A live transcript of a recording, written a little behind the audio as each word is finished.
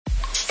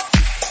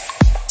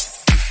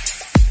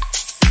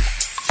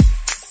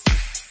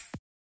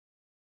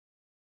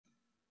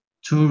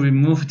To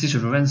remove this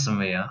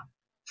ransomware,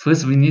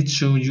 first we need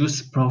to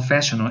use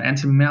professional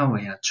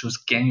anti-malware to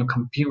scan your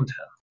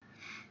computer,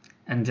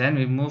 and then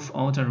remove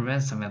all the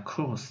ransomware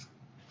codes.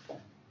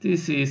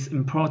 This is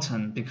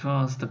important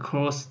because the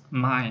codes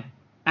might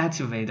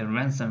activate the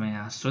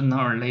ransomware sooner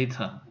or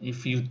later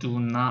if you do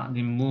not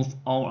remove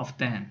all of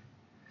them.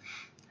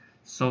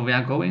 So we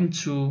are going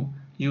to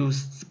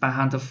use Spy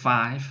Hunter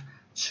 5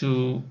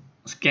 to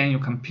scan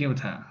your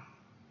computer.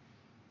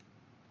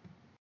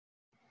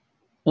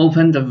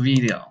 Open the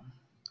video.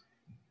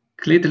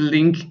 Click the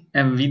link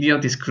and video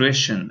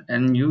description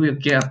and you will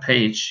get a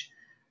page.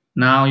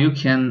 Now you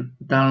can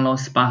download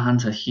Spy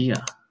Hunter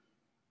here.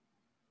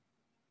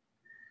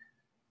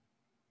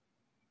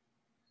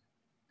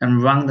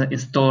 And run the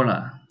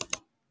installer.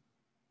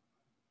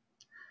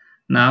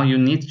 Now you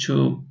need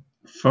to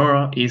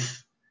follow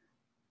its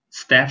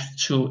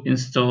steps to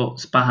install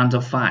Spy Hunter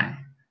 5.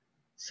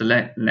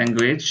 Select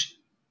language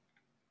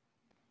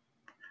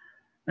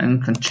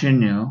and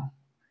continue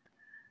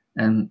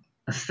and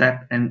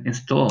accept and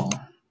install.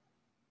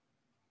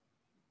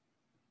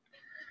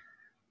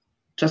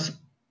 Just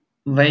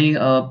wait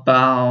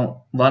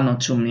about 1 or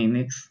 2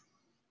 minutes.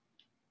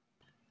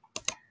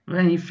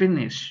 When you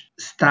finish,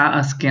 start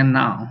a scan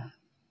now.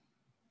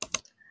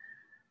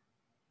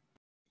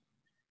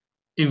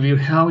 It will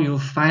help you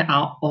find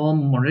out all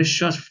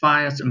malicious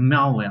files and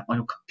malware on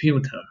your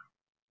computer.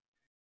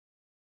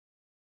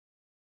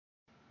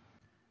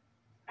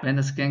 When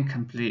the scan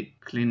complete,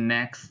 click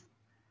Next.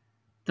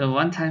 The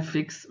one-time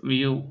fix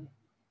will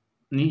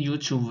need you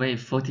to wait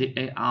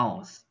 48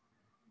 hours.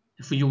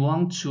 If you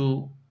want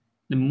to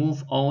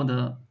remove all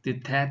the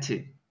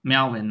detected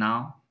malware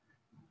now,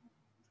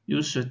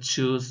 you should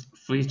choose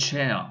Free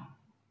Trial.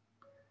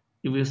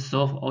 It will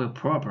solve all your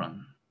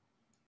problems.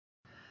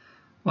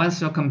 Once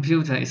your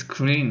computer is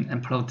clean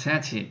and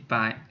protected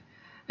by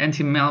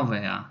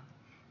anti-malware,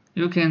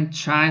 you can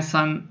try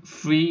some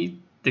free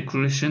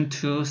decryption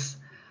tools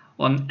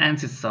on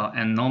anti-SOC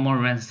and normal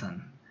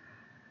ransom.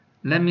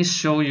 Let me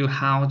show you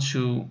how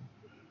to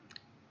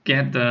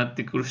get the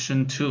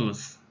decryption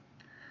tools.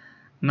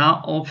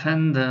 Now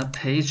open the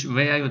page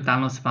where you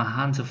download Spy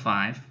Hunter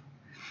 5.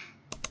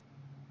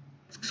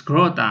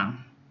 Scroll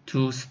down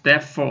to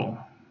step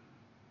 4.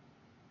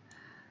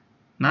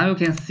 Now you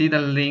can see the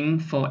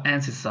link for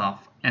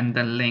anti-SOC and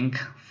the link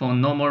for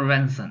normal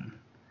ransom.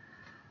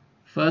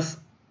 First,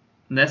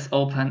 let's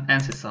open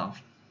anti-SOC.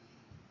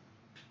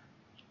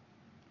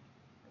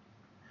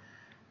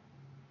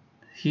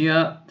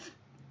 Here,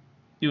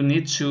 you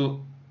need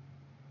to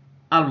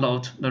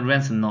upload the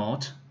ransom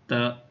node,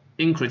 the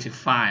encrypted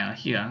file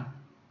here,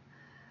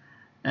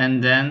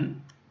 and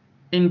then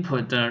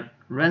input the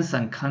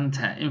ransom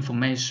contact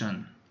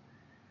information.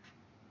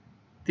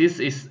 This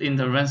is in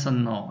the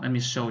ransom node. Let me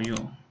show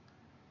you.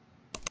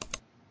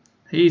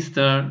 Here is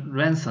the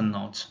ransom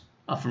node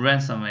of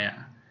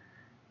ransomware.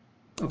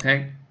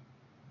 Okay,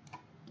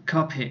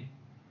 copy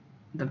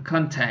the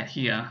contact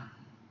here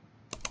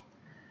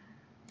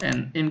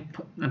and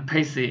input and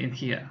paste it in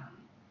here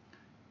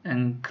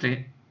and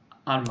click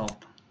upload.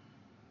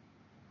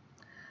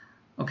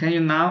 Okay,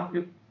 now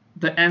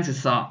the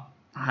anti-SOC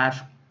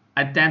have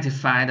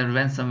identified the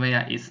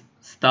ransomware is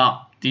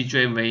stop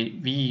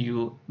DJV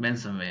VU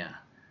ransomware.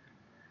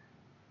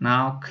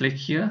 Now click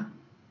here,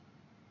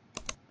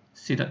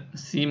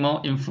 see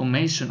more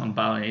information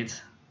about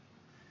it,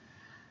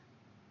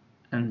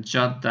 and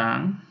jot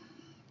down.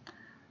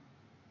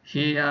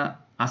 Here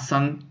are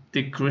some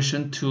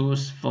decryption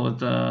tools for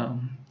the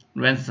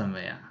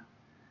ransomware.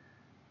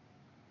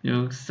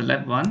 You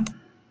select one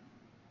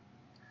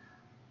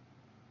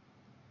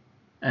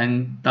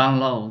and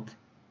download,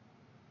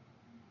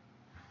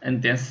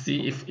 and then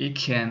see if it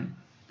can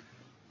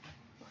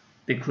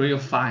decrypt your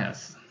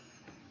files.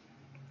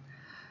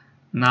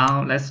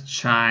 Now let's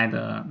try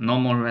the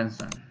normal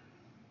ransom.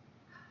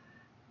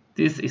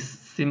 This is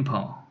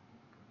simple.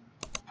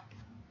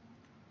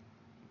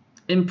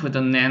 Input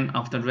the name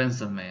of the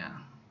ransomware.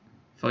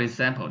 For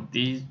example,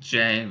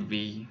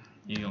 DJVU.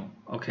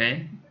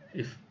 Okay,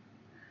 if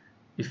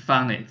you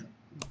found it,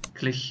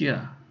 click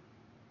here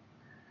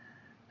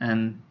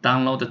and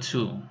download the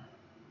tool.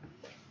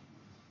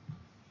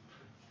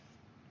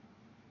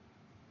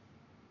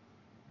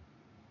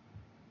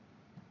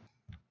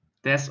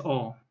 That's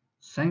all.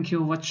 Thank you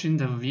for watching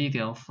the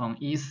video from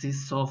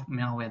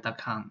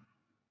easysolvemalware.com.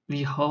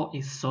 We hope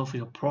it solves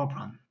your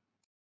problem.